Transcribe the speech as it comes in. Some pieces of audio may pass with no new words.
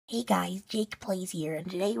Hey guys, Jake Plays here,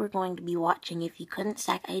 and today we're going to be watching If You Couldn't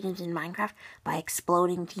Stack Items in Minecraft by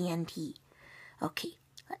Exploding TNT. Okay,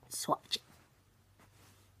 let's watch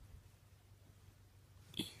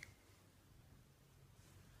it.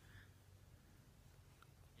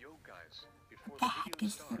 Yo guys, before What the heck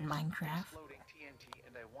is this in Minecraft? Exploding TNT,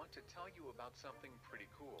 and I want to tell you about something pretty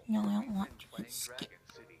cool. No, I don't want to. Playing Skip. Dragon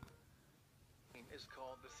City. Name is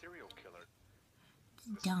called the Serial Killer.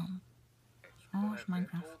 It's dumb. Oh, it's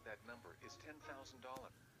Minecraft. Told that number is $10,000.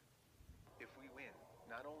 If we win,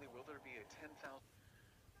 not only will there be a 10,000,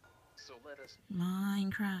 so let us.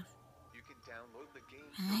 Minecraft. You can download the game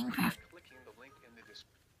Minecraft. by clicking the link in the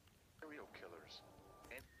description. Serial killers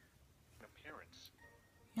and appearance.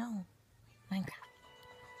 No, Minecraft.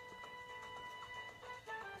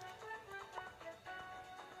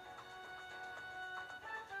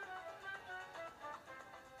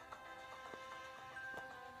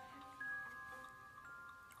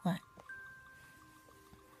 What?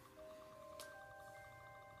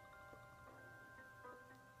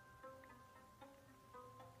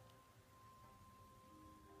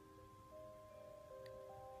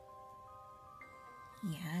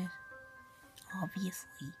 Yeah, obviously.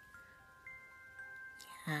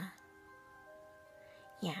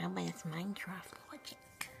 Yeah, but it's Minecraft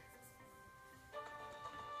logic.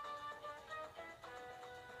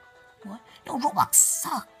 What? No, Roblox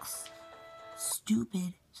sucks!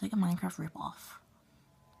 Stupid. It's like a Minecraft ripoff.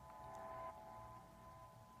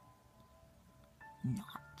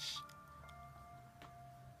 Notch.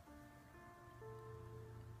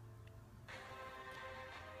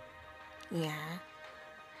 Yeah.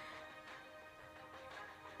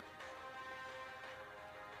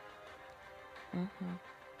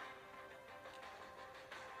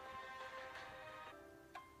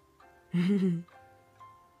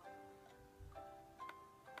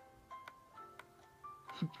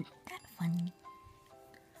 That funny.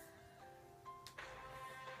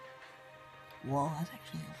 Whoa, that's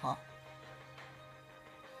actually a lot.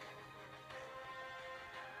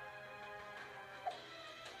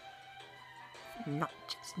 Not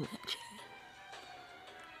just nature.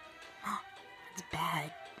 That's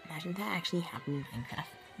bad. Imagine that actually happened in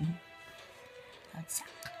Minecraft. That'd suck.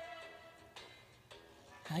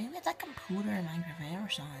 How do you get that computer in Minecraft? I never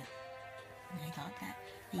saw it. And I thought that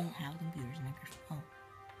they didn't have computers in Minecraft. Oh.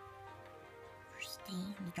 For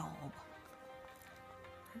staying in the job.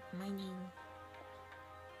 Mining.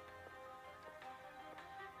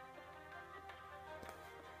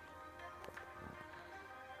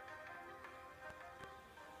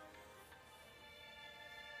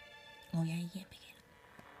 Oh yeah, you can't pick it.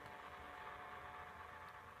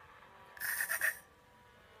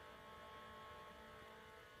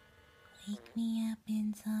 Wake me up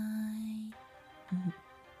inside.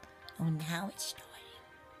 Oh, now it's starting.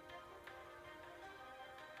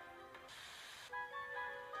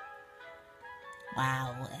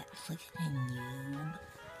 Wow, that's like a noob.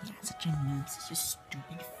 Yeah, such a noob, such a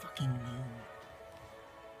stupid fucking noob.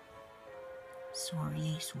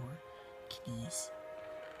 Sorry, I swore. Kitties.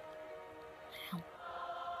 Ow. Oh,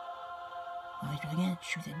 I was really gonna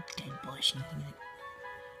shoot a dead bush and think that.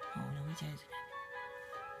 Oh, no, he says.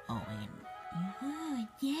 Oh, I am. Oh,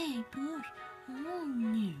 dead bush. Oh,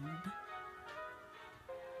 noob.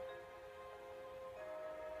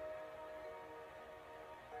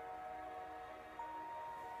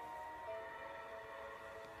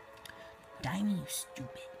 Die me, you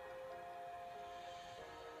stupid.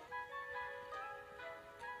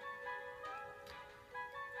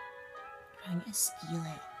 I'm gonna steal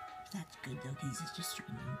it. That's good though, because he's just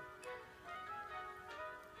streaming.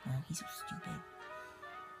 Oh, he's so stupid.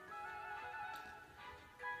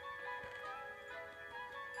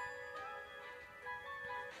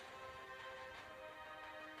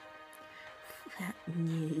 That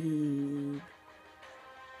noob.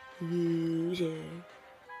 Loser.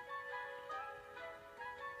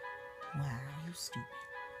 Wow, you stupid.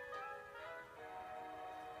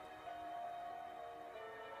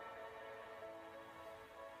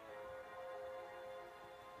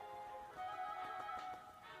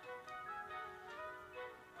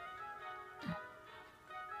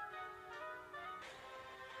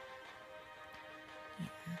 Yeah,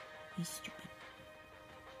 he's stupid.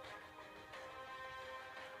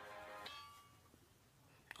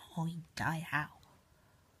 Oh, he died. How?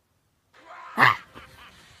 Ah!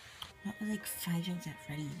 That was like 5 jumps at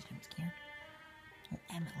Freddy's jump scare. Oh,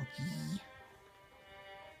 MLG.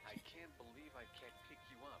 I can't believe I can't pick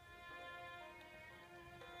you up.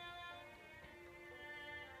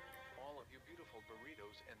 All of you beautiful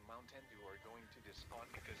burritos and Mountain Dew are going to this spot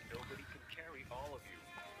because nobody can carry all of you.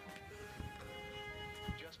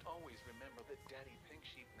 Just always remember that Daddy Pink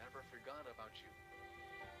Sheep never forgot about you.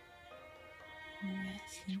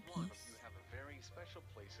 Rest Each in one of peace. you have a very special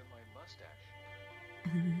place in my mustache.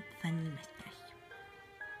 Funny mustache.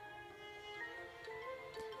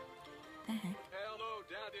 The heck? Hello,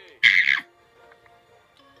 Daddy.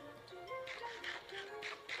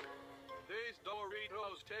 These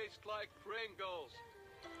Doritos taste like Pringles.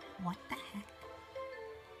 What the heck?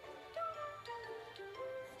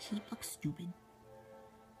 She looks stupid.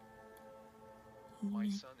 My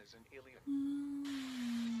son is an alien.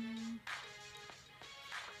 No.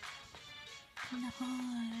 I'm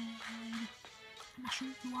gonna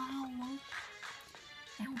shoot you out.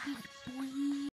 I'll be boy.